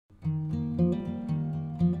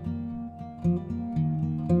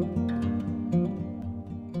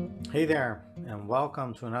Hey there, and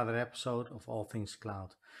welcome to another episode of All Things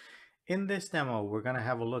Cloud. In this demo, we're going to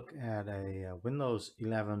have a look at a Windows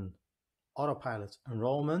 11 Autopilot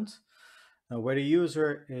enrollment, where the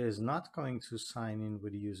user is not going to sign in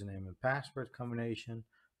with a username and password combination,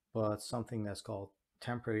 but something that's called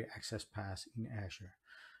temporary access pass in Azure.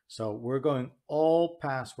 So we're going all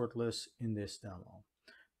passwordless in this demo.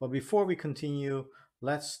 But before we continue,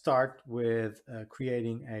 let's start with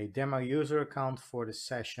creating a demo user account for the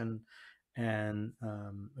session. And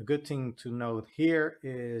a good thing to note here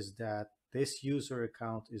is that this user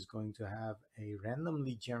account is going to have a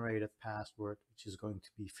randomly generated password, which is going to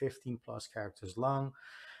be 15 plus characters long.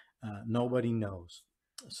 Nobody knows.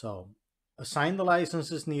 So assign the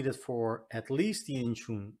licenses needed for at least the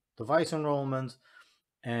Intune device enrollment,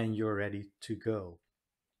 and you're ready to go.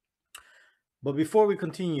 But before we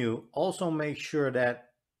continue, also make sure that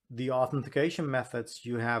the authentication methods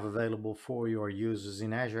you have available for your users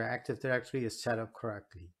in Azure Active Directory is set up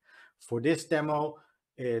correctly. For this demo,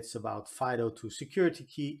 it's about FIDO2 security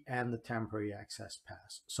key and the temporary access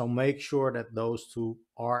pass. So make sure that those two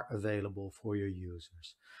are available for your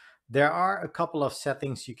users. There are a couple of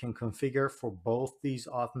settings you can configure for both these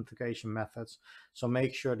authentication methods. So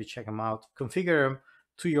make sure to check them out, configure them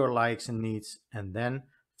to your likes and needs, and then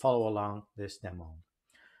follow along this demo.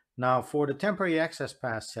 Now, for the temporary access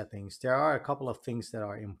pass settings, there are a couple of things that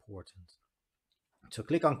are important. So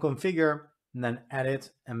click on configure and then edit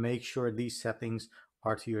and make sure these settings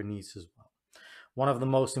are to your needs as well. One of the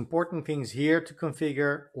most important things here to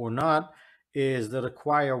configure or not is the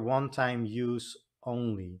require one-time use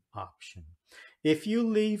only option. If you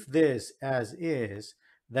leave this as is,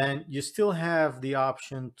 then you still have the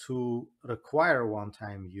option to require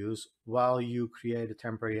one-time use while you create a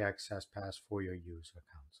temporary access pass for your user account.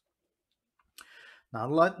 Now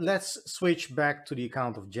let's switch back to the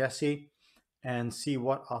account of Jessie and see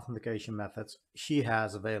what authentication methods she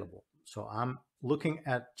has available. So I'm looking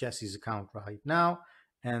at Jessie's account right now,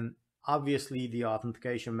 and obviously the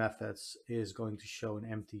authentication methods is going to show an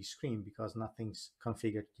empty screen because nothing's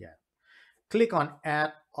configured yet. Click on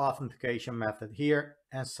Add Authentication Method here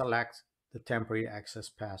and select the Temporary Access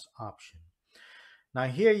Pass option. Now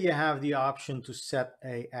here you have the option to set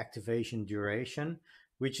a activation duration,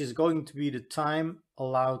 which is going to be the time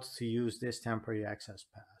allowed to use this Temporary Access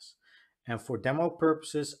Pass. And for demo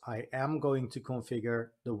purposes, I am going to configure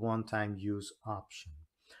the one-time use option.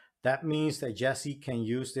 That means that Jessie can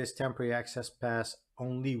use this Temporary Access Pass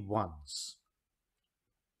only once.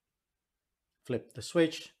 Flip the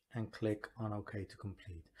switch and click on OK to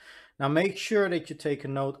complete. Now make sure that you take a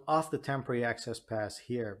note of the temporary access pass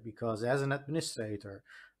here, because as an administrator,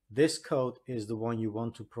 this code is the one you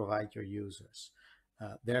want to provide your users.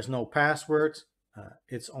 There's no password.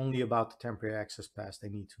 It's only about the temporary access pass they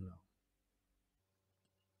need to know.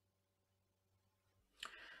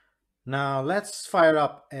 Now let's fire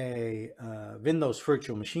up a Windows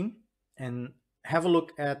virtual machine and have a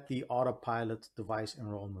look at the Autopilot device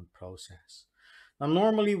enrollment process. Now,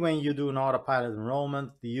 normally when you do an Autopilot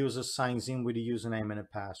enrollment, the user signs in with a username and a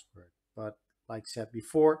password. But like said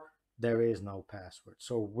before, there is no password.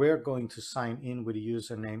 So we're going to sign in with a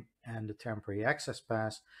username and the temporary access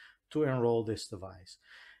pass to enroll this device.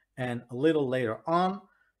 And a little later on,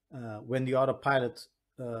 when the Autopilot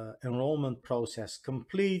enrollment process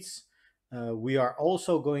completes, we are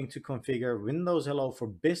also going to configure Windows Hello for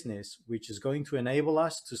Business, which is going to enable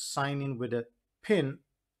us to sign in with a PIN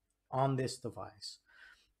on this device.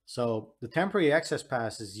 So the temporary access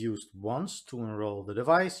pass is used once to enroll the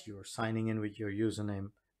device. You're signing in with your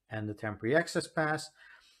username and the temporary access pass.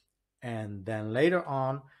 And then later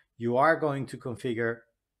on, you are going to configure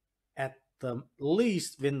at the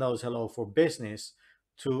least Windows Hello for Business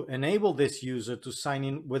to enable this user to sign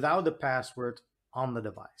in without a password on the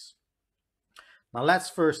device. Now let's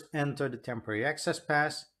first enter the temporary access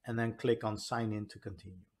pass and then click on sign in to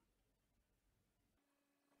continue.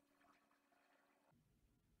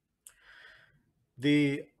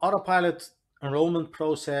 The Autopilot enrollment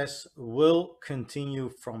process will continue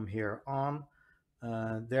from here on.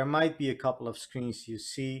 There might be a couple of screens you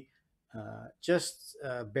see. Just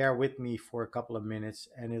bear with me for a couple of minutes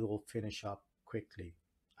and it will finish up quickly.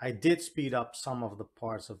 I did speed up some of the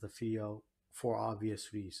parts of the video for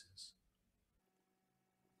obvious reasons.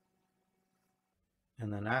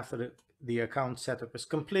 And then after the account setup is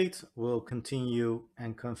complete, we'll continue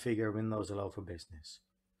and configure Windows Hello for Business.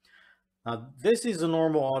 Now, this is a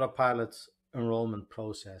normal Autopilot enrollment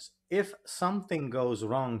process. If something goes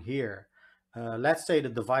wrong here, let's say the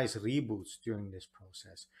device reboots during this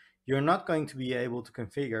process, you're not going to be able to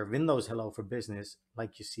configure Windows Hello for Business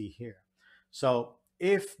like you see here. So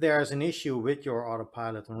if there's an issue with your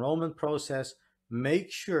Autopilot enrollment process,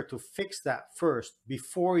 make sure to fix that first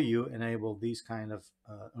before you enable these kind of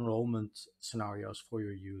enrollment scenarios for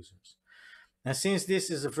your users. And since this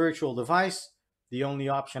is a virtual device, the only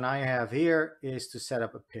option I have here is to set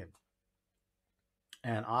up a PIN.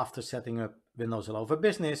 And after setting up Windows Hello for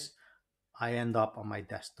Business, I end up on my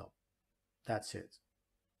desktop. That's it.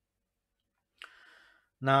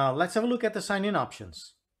 Now let's have a look at the sign-in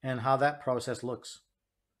options and how that process looks.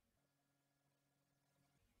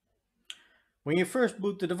 When you first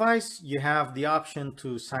boot the device, you have the option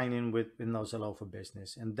to sign in with Windows Hello for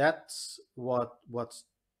Business, and that's what's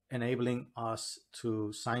enabling us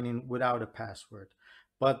to sign in without a password.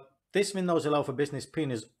 But this Windows Hello for Business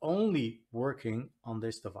PIN is only working on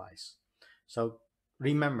this device. So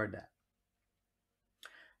remember that.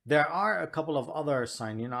 There are a couple of other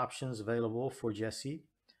sign-in options available for Jesse,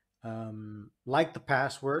 like the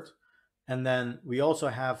password. And then we also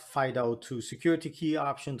have FIDO2 security key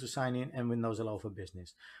option to sign in and Windows Hello for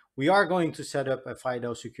Business. We are going to set up a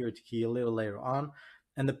FIDO security key a little later on.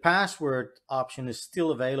 And the password option is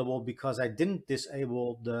still available because I didn't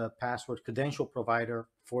disable the password credential provider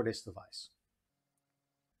for this device.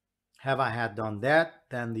 Have I had done that,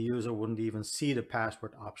 then the user wouldn't even see the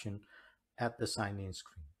password option at the sign-in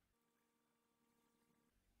screen.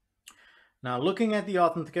 Now, looking at the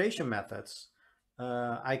authentication methods,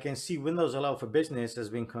 I can see Windows Hello for Business has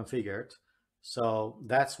been configured. So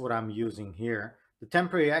that's what I'm using here. The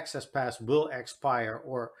temporary access pass will expire,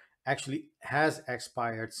 or actually has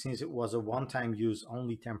expired, since it was a one-time use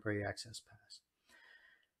only temporary access pass.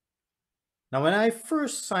 Now, when I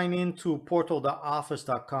first sign into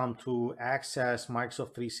portal.office.com to access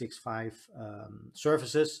Microsoft 365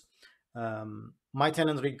 services, my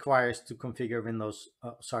tenant requires to configure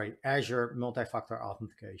Azure multi-factor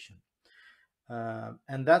authentication.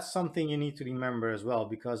 And that's something you need to remember as well,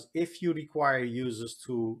 because if you require users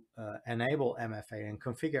to enable MFA and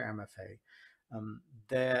configure MFA,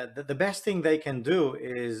 the best thing they can do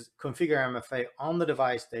is configure MFA on the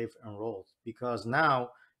device they've enrolled, because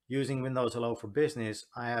now using Windows Hello for Business,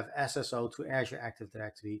 I have SSO to Azure Active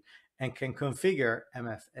Directory and can configure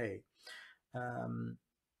MFA.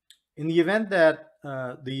 In the event that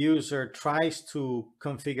the user tries to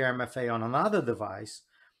configure MFA on another device,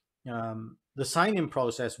 the sign-in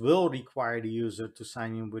process will require the user to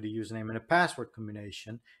sign in with a username and a password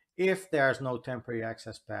combination if there's no temporary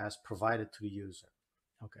access pass provided to the user.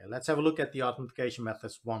 Okay, let's have a look at the authentication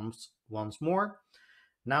methods once more.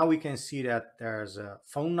 Now we can see that there's a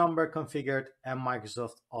phone number configured and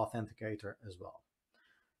Microsoft Authenticator as well.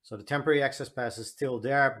 So the temporary access pass is still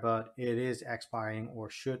there, but it is expiring, or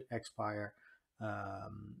should expire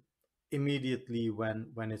immediately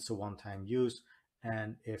when it's a one-time use.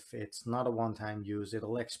 And if it's not a one-time use,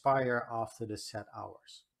 it'll expire after the set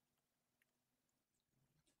hours.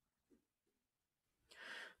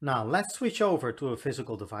 Now let's switch over to a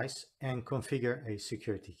physical device and configure a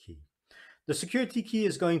security key. The security key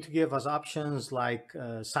is going to give us options like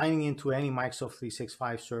signing into any Microsoft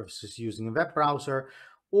 365 services using a web browser,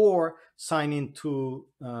 or sign into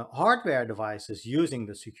hardware devices using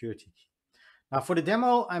the security key. Now for the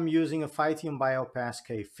demo, I'm using a Feitian BioPass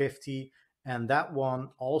K50, and that one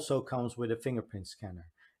also comes with a fingerprint scanner.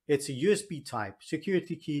 It's a USB type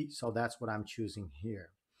security key, so that's what I'm choosing here.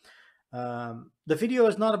 The video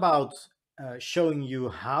is not about showing you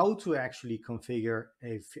how to actually configure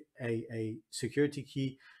a security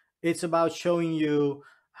key. It's about showing you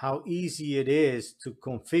how easy it is to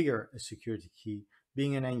configure a security key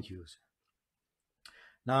being an end user.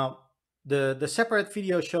 Now, the separate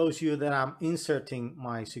video shows you that I'm inserting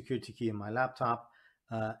my security key in my laptop,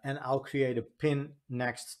 and I'll create a PIN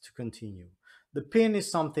next to continue. The PIN is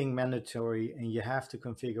something mandatory, and you have to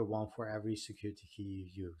configure one for every security key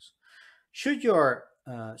you use. Should your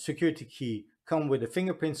security key come with a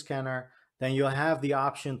fingerprint scanner, then you'll have the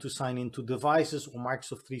option to sign into devices or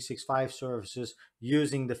Microsoft 365 services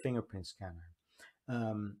using the fingerprint scanner.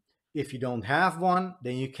 If you don't have one,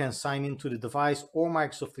 then you can sign into the device or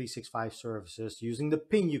Microsoft 365 services using the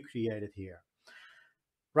PIN you created here.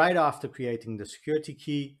 Right after creating the security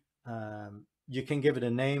key, you can give it a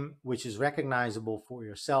name which is recognizable for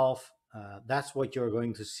yourself. That's what you're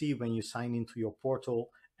going to see when you sign into your portal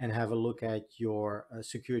and have a look at your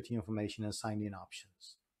security information and sign-in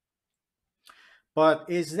options. But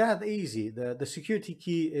it's that easy. The security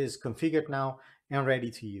key is configured now and ready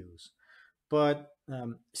to use. But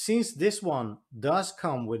since this one does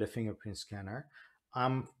come with a fingerprint scanner,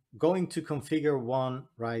 I'm going to configure one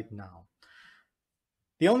right now.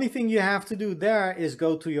 The only thing you have to do there is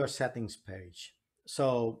go to your settings page.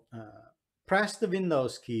 So press the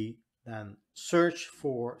Windows key then search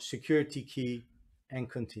for security key and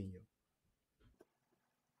continue.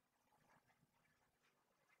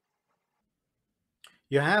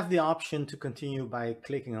 You have the option to continue by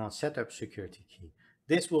clicking on Setup Security Key.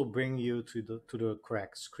 This will bring you to the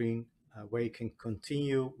correct screen where you can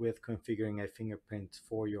continue with configuring a fingerprint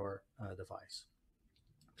for your device.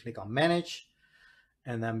 Click on Manage,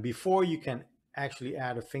 and then before you can actually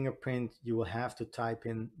add a fingerprint, you will have to type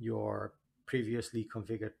in your previously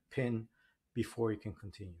configured PIN before you can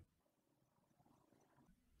continue.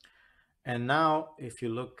 And now, if you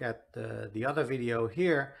look at the other video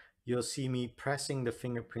here, you'll see me pressing the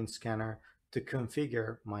fingerprint scanner to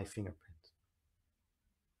configure my fingerprint.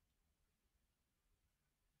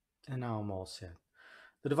 And now I'm all set.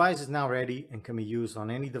 The device is now ready and can be used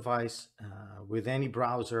on any device with any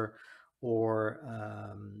browser or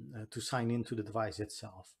to sign into the device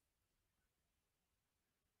itself.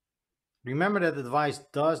 Remember that the device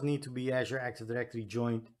does need to be Azure Active Directory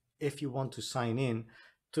joined if you want to sign in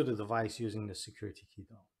to the device using the security key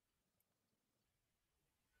though.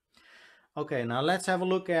 Okay, now let's have a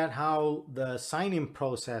look at how the sign-in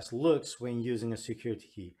process looks when using a security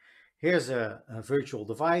key. Here's a virtual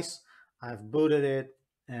device. I've booted it,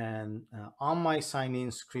 and on my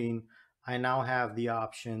sign-in screen, I now have the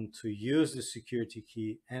option to use the security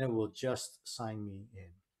key, and it will just sign me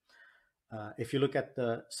in. If you look at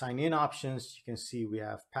the sign-in options, you can see we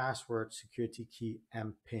have password, security key,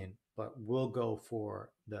 and PIN, but we'll go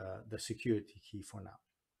for the security key for now.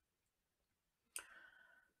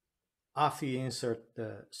 After you insert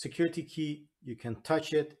the security key, you can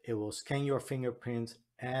touch it. It will scan your fingerprint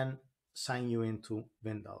and sign you into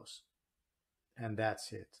Windows. And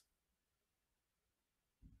that's it.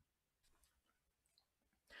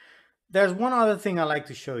 There's one other thing I like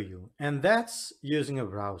to show you, and that's using a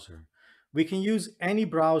browser. We can use any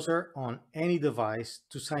browser on any device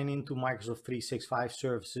to sign into Microsoft 365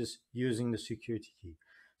 services using the security key.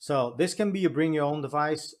 So this can be a bring your own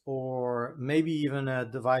device, or maybe even a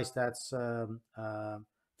device that's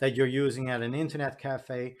that you're using at an internet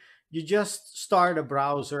cafe. You just start a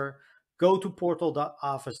browser, go to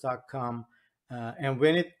portal.office.com, and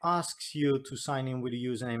when it asks you to sign in with a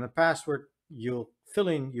username and password, you'll fill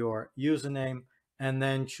in your username and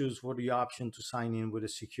then choose for the option to sign in with a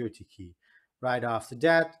security key. Right after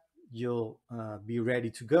that, you'll be ready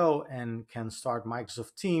to go and can start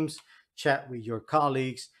Microsoft Teams, chat with your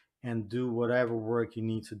colleagues, and do whatever work you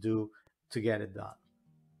need to do to get it done.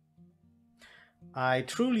 I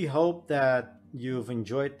truly hope that you've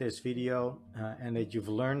enjoyed this video and that you've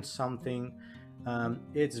learned something.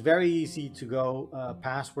 It's very easy to go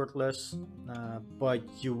passwordless, but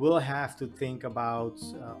you will have to think about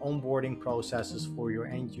onboarding processes for your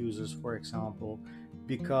end users, for example,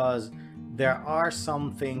 because there are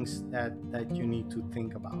some things that you need to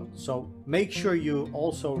think about. So make sure you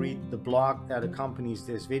also read the blog that accompanies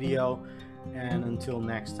this video, and until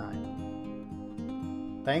next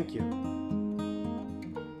time, thank you.